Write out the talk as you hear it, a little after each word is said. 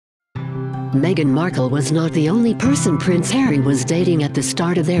Meghan Markle was not the only person Prince Harry was dating at the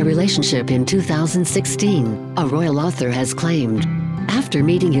start of their relationship in 2016, a royal author has claimed. After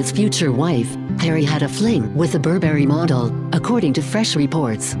meeting his future wife, Harry had a fling with the Burberry model, according to fresh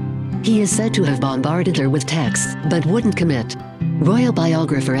reports. He is said to have bombarded her with texts, but wouldn't commit. Royal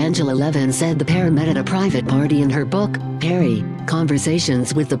biographer Angela Levin said the pair met at a private party in her book, Harry,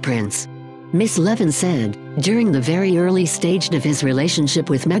 Conversations with the Prince. Miss Levin said, during the very early stage of his relationship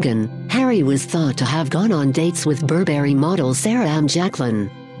with Meghan, Harry was thought to have gone on dates with Burberry model Sarah Ann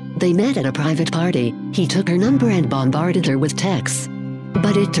Jacqueline. They met at a private party, he took her number and bombarded her with texts.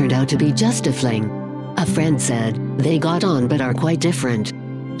 But it turned out to be just a fling. A friend said, they got on but are quite different.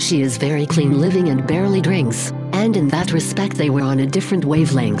 She is very clean living and barely drinks, and in that respect they were on a different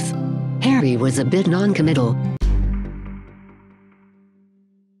wavelength. Harry was a bit non-committal.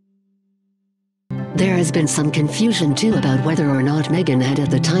 There has been some confusion too about whether or not Meghan had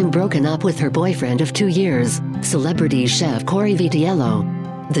at the time broken up with her boyfriend of 2 years, celebrity chef Corey Vitiello.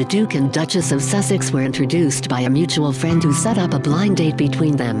 The Duke and Duchess of Sussex were introduced by a mutual friend who set up a blind date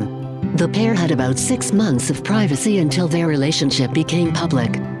between them. The pair had about 6 months of privacy until their relationship became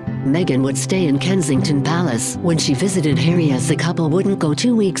public. Meghan would stay in Kensington Palace when she visited Harry, as the couple wouldn't go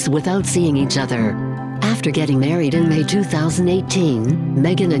 2 weeks without seeing each other. After getting married in May 2018,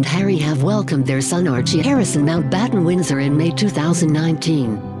 Meghan and Harry have welcomed their son Archie Harrison Mountbatten Windsor in May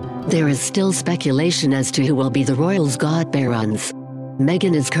 2019. There is still speculation as to who will be the royals' godparents.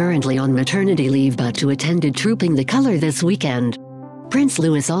 Meghan is currently on maternity leave but to attended Trooping the Colour this weekend. Prince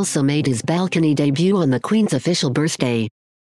Louis also made his balcony debut on the Queen's official birthday.